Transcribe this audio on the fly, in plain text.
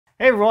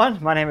Hey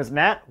everyone, my name is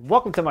Matt.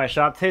 Welcome to my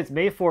shop. Today it's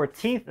May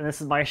 14th and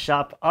this is my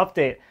shop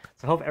update.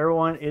 So I hope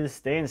everyone is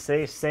staying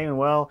safe, staying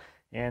well,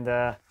 and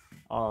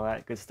all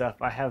that good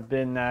stuff. I have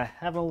been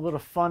having a little bit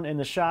of fun in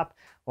the shop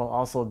while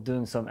also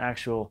doing some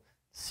actual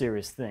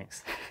serious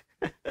things.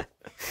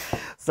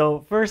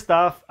 So first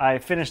off, I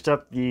finished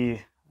up the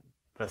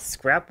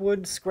scrap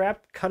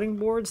cutting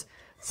boards.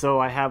 So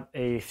I have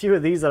a few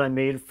of these that I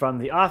made from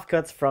the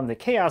offcuts from the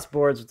chaos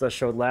boards, which I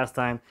showed last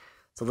time.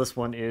 So this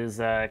one is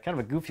kind of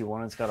a goofy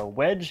one. It's got a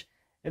wedge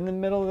in the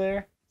middle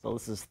there. So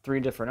this is 3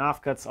 different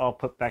offcuts all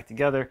put back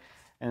together.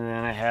 And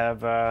then I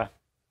have a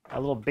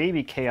little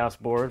baby chaos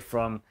board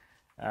from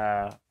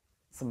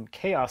some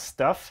chaos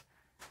stuff.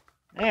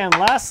 And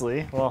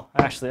lastly, well,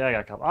 actually I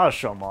got a couple. I'll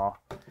show them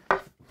all.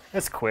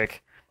 It's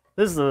quick.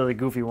 This is a really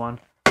goofy one.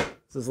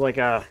 This is like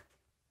a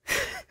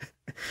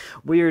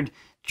weird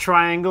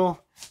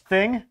triangle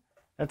thing.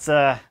 That's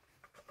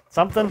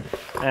something.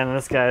 And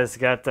this guy's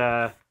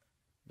got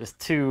just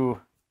 2,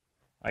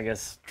 I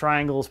guess,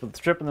 triangles with a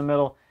strip in the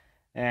middle,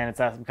 and it's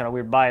at some kind of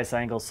weird bias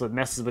angle, so it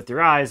messes with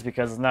your eyes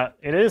because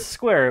it is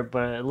square,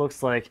 but it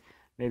looks like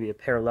maybe a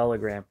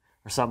parallelogram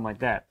or something like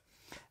that.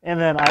 And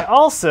then I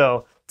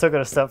also took it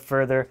a step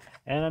further,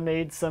 and I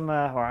made some,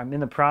 or I'm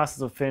in the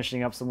process of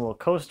finishing up some little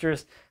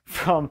coasters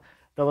from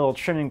the little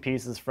trimming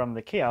pieces from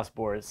the chaos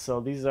boards. So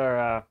these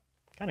are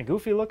kind of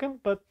goofy looking,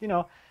 but you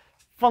know,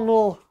 fun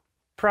little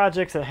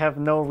projects that have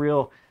no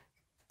real,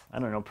 I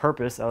don't know,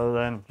 purpose other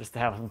than just to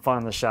have some fun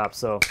in the shop.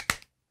 So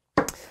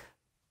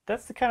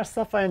that's the kind of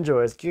stuff I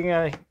enjoy, is getting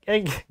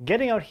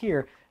out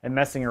here and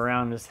messing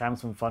around, just having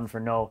some fun for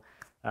no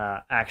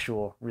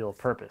actual real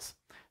purpose.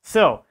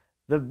 So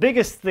the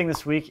biggest thing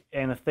this week,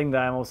 and the thing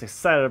that I'm most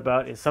excited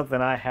about, is something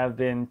I have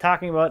been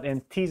talking about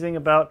and teasing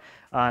about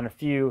on a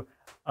few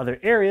other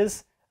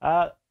areas,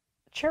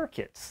 chair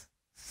kits.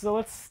 So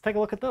let's take a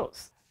look at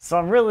those. So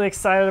I'm really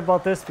excited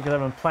about this because I've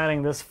been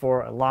planning this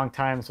for a long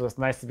time, so it's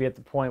nice to be at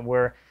the point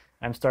where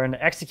I'm starting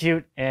to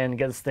execute and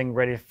get this thing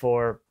ready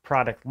for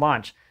product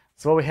launch.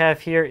 So what we have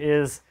here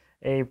is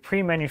a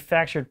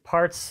pre-manufactured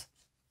parts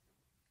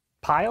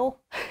pile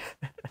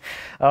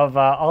of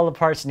all the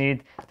parts you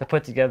need to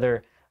put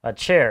together a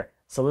chair.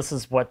 So this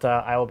is what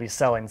I will be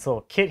selling. This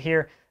little kit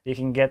here, you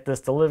can get this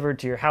delivered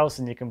to your house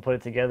and you can put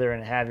it together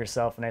and have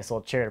yourself a nice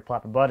little chair to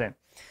plop a butt in.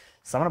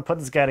 So I'm going to put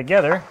this guy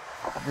together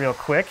real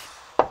quick.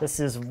 This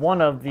is one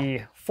of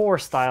the 4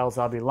 styles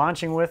I'll be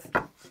launching with.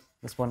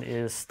 This one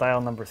is style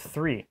number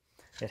 3.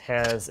 It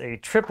has a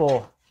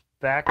triple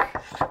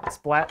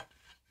splat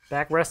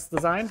backrest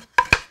design.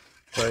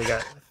 So you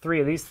got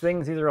 3 of these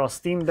things. These are all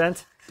steam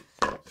bent.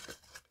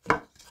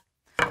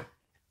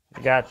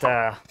 You got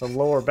the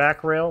lower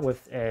back rail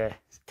with a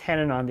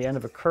tenon on the end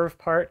of a curved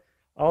part,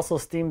 also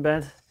steam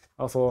bent.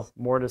 Also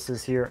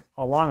mortises here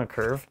along a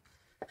curve.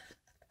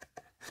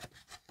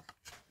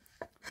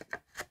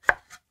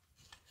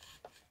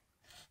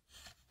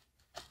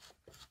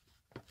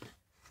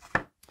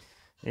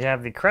 You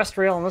have the crest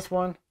rail on this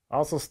one,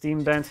 also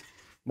steam bent,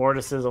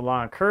 mortises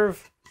along a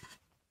curve.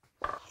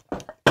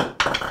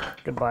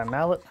 Goodbye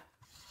mallet.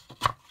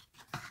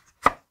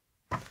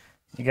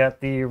 You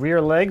got the rear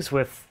legs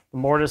with the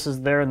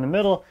mortises there in the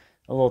middle,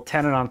 a little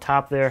tenon on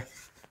top there.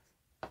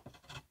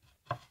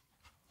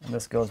 And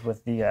this goes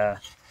with the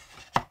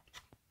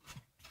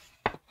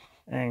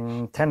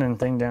tenon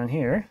thing down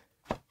here.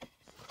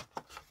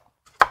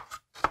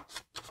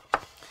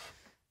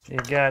 You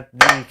got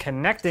the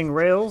connecting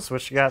rails,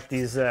 which got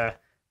these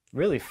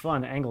really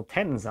fun angled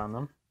tenons on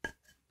them.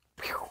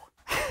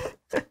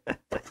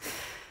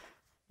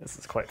 This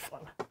is quite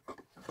fun.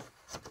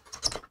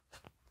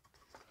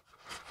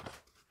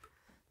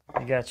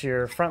 You got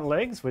your front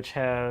legs, which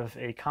have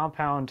a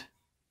compound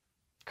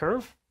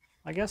curve,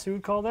 I guess you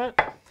would call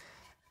that.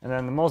 And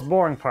then the most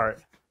boring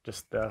part,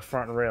 just the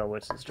front rail,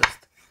 which is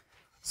just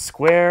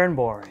square and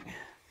boring.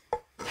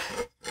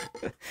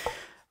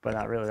 But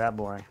not really that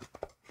boring.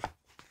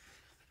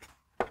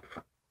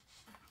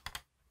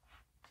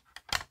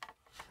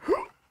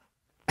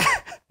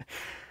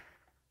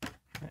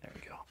 There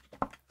we go.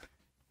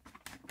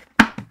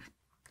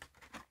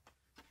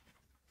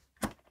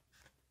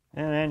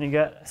 And then you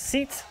got a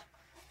seat,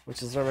 which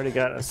has already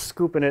got a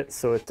scoop in it,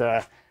 so it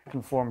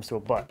conforms to a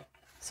butt.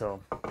 So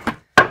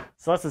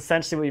that's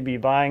essentially what you'd be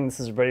buying. This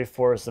is ready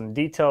for some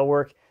detail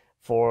work,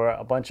 for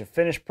a bunch of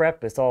finish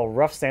prep. It's all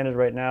rough sanded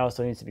right now,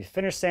 so it needs to be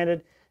finish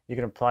sanded. You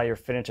can apply your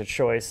finish of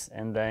choice,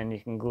 and then you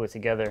can glue it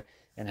together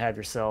and have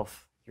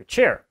yourself your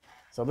chair.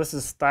 So this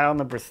is style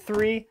number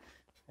 3,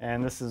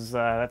 and this is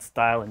that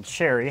style in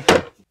cherry.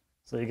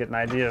 So you get an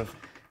idea of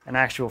an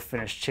actual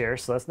finished chair.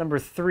 So that's number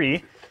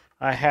 3.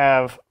 I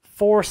have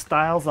 4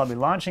 styles I'll be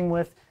launching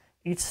with.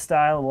 Each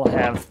style will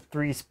have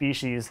 3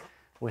 species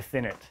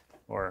within it,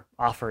 or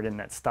offered in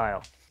that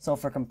style. So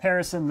for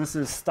comparison, this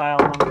is style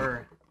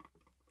number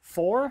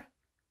 4.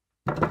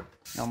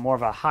 Now more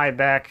of a high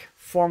back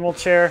formal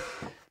chair.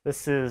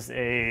 This is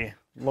a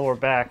lower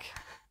back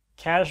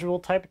casual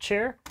type of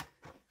chair.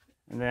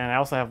 And then I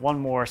also have one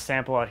more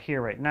sample out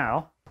here right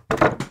now.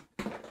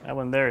 That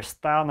one there is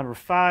style number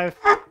 5.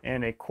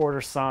 and a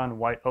quarter sawn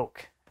white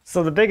oak.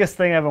 So the biggest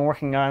thing I've been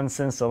working on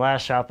since the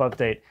last shop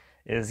update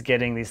is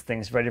getting these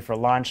things ready for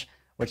launch,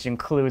 which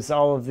includes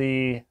all of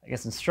the, I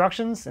guess,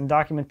 instructions and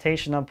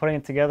documentation on putting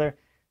it together.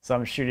 So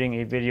I'm shooting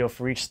a video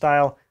for each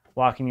style,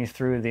 walking you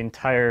through the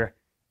entire,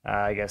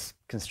 I guess,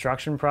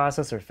 construction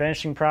process or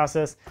finishing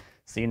process,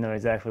 so you know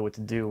exactly what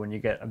to do when you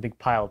get a big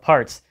pile of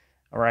parts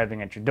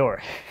arriving at your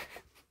door.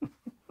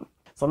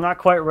 So I'm not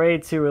quite ready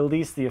to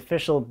release the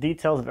official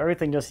details of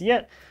everything just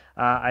yet.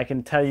 I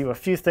can tell you a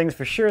few things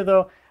for sure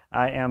though.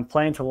 I am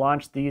planning to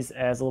launch these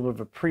as a little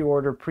bit of a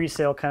pre-order,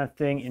 pre-sale kind of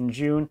thing in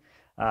June,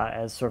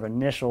 as sort of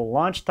initial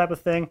launch type of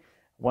thing.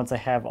 Once I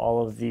have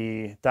all of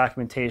the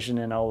documentation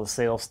and all the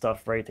sales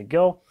stuff ready to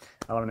go,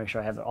 I want to make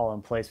sure I have it all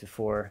in place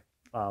before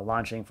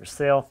launching for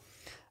sale.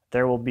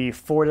 There will be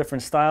 4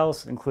 different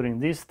styles, including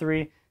these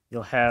 3.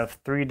 You'll have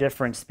 3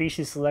 different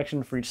species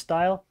selection for each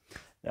style.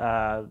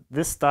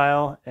 This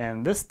style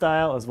and this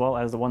style, as well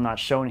as the one not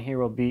shown here,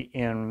 will be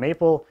in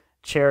maple,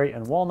 cherry,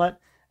 and walnut.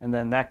 And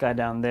then that guy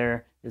down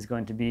there is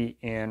going to be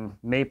in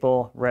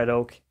maple, red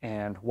oak,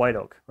 and white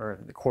oak, or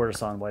the quarter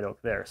sawn white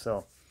oak there.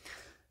 So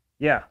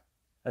yeah,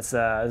 that's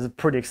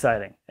pretty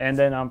exciting. And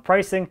then on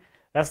pricing,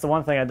 that's the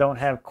one thing I don't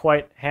have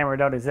quite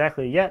hammered out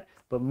exactly yet,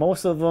 but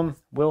most of them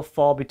will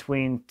fall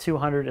between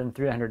 $200 and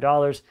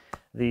 $300.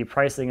 The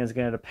pricing is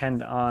going to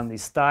depend on the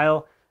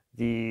style,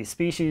 the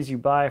species you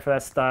buy for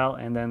that style,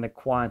 and then the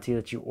quantity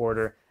that you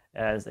order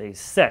as a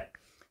set.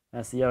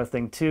 That's the other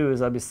thing too,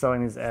 is I'll be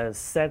selling these as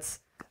sets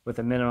with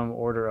a minimum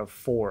order of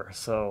 4.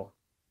 So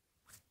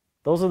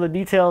those are the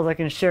details I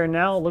can share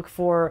now. Look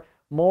for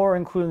more,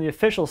 including the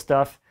official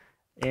stuff,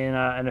 in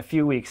a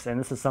few weeks. And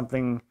this is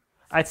something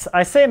I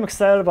say I'm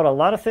excited about a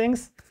lot of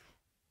things.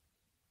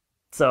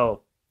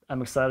 So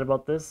I'm excited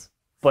about this,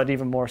 but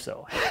even more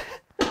so.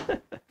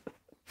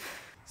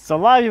 So a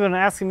lot of you have been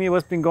asking me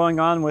what's been going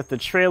on with the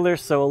trailer,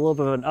 so a little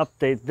bit of an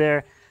update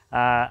there.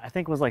 I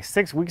think it was like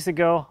 6 weeks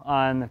ago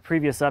on the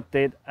previous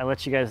update, I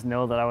let you guys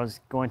know that I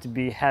was going to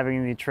be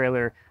having the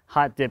trailer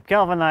hot dip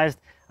galvanized.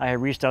 I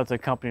had reached out to a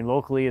company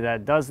locally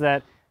that does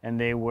that, and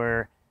they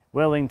were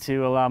willing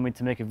to allow me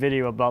to make a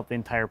video about the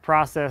entire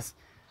process.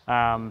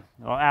 Well,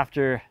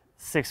 after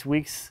 6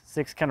 weeks,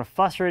 6 kind of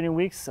frustrating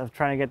weeks of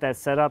trying to get that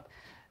set up,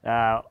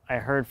 I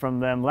heard from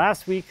them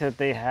last week that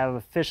they have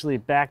officially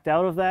backed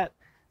out of that.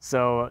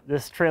 So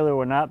this trailer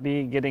will not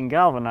be getting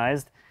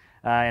galvanized.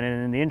 And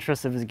in the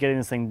interest of just getting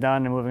this thing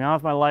done and moving on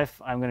with my life,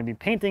 I'm going to be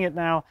painting it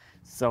now.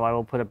 So I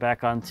will put it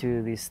back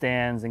onto the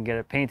stands and get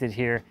it painted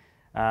here.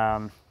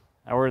 I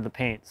ordered the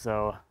paint,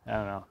 so I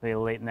don't know, maybe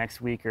late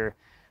next week or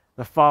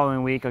the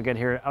following week I'll get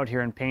out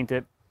here and paint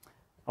it.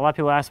 A lot of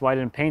people asked why I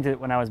didn't paint it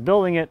when I was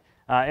building it.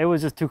 It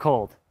was just too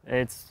cold.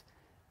 It's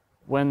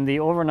when the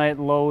overnight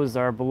lows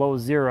are below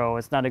 0,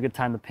 it's not a good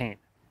time to paint.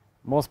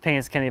 Most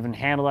paints can't even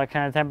handle that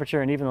kind of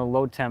temperature, and even the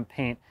low temp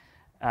paint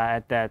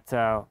at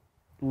that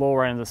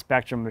lower end of the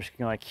spectrum, which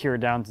can like cure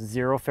down to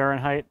 0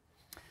 Fahrenheit.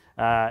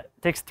 It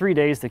takes 3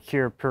 days to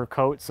cure per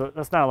coat, so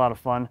that's not a lot of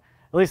fun.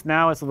 At least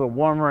now it's a little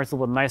warmer, it's a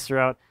little nicer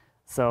out,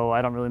 so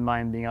I don't really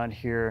mind being out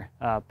here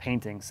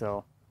painting.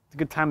 So it's a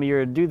good time of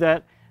year to do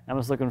that. I'm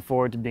just looking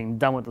forward to being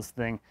done with this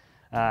thing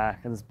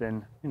because it's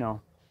been, you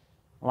know,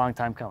 a long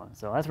time coming.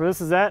 So that's where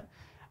this is at.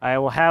 I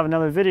will have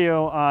another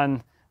video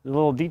on the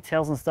little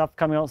details and stuff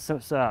coming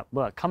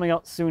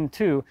out soon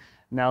too,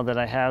 now that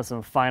I have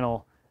some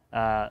final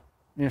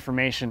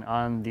information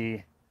on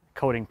the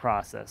coating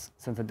process,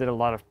 since I did a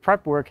lot of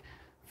prep work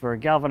for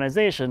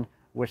galvanization,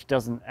 which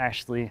doesn't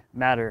actually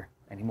matter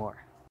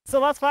anymore. So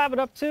that's what I've been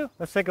up to.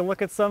 Let's take a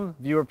look at some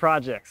viewer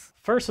projects.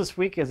 First this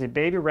week is a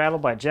baby rattle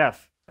by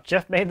Jeff.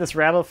 Jeff made this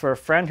rattle for a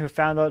friend who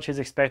found out she's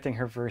expecting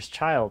her first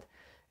child.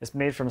 It's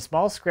made from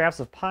small scraps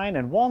of pine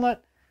and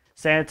walnut,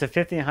 sanded to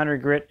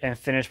 1500 grit, and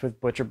finished with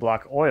butcher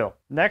block oil.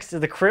 Next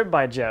is the crib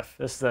by Jeff.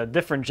 This is a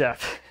different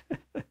Jeff.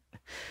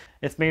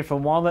 It's made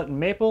from walnut and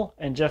maple,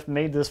 and Jeff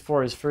made this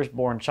for his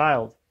firstborn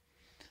child.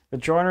 The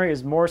joinery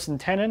is Morrison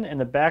tenon, and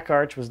the back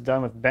arch was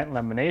done with bent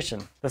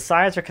lamination. The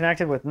sides are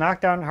connected with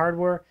knockdown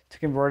hardware to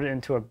convert it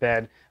into a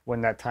bed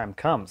when that time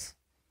comes.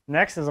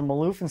 Next is a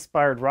Maloof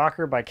inspired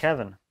rocker by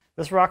Kevin.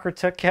 This rocker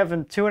took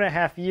Kevin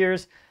 2.5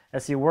 years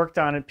as he worked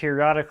on it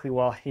periodically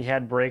while he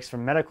had breaks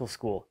from medical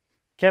school.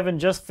 Kevin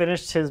just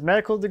finished his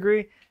medical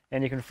degree,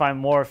 and you can find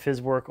more of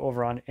his work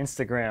over on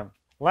Instagram.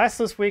 Last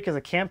this week is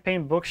a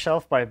campaign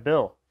bookshelf by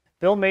Bill.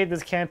 Bill made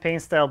this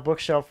campaign-style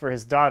bookshelf for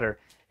his daughter.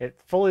 It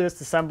fully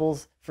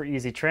disassembles for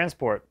easy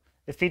transport.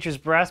 It features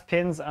brass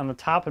pins on the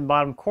top and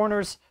bottom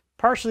corners,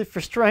 partially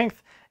for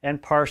strength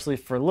and partially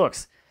for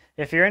looks.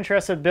 If you're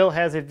interested, Bill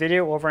has a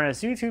video over on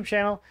his YouTube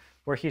channel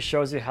where he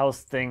shows you how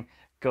this thing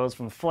goes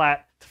from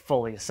flat to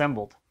fully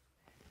assembled.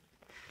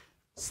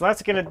 So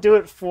that's going to do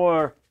it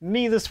for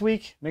me this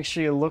week. Make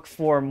sure you look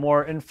for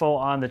more info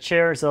on the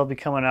chairs. They'll be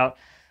coming out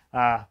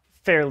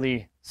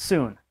fairly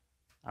soon.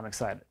 I'm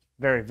excited.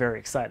 Very, very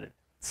excited.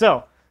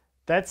 So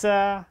that's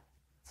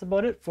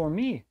about it for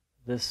me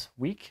this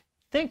week.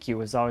 Thank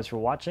you as always for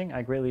watching.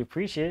 I greatly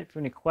appreciate it. If you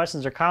have any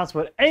questions or comments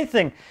about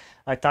anything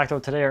I talked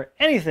about today or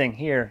anything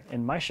here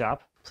in my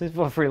shop, please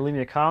feel free to leave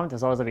me a comment.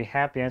 As always, I'll be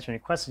happy to answer any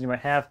questions you might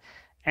have.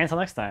 And until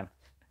next time,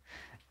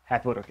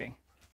 happy woodworking.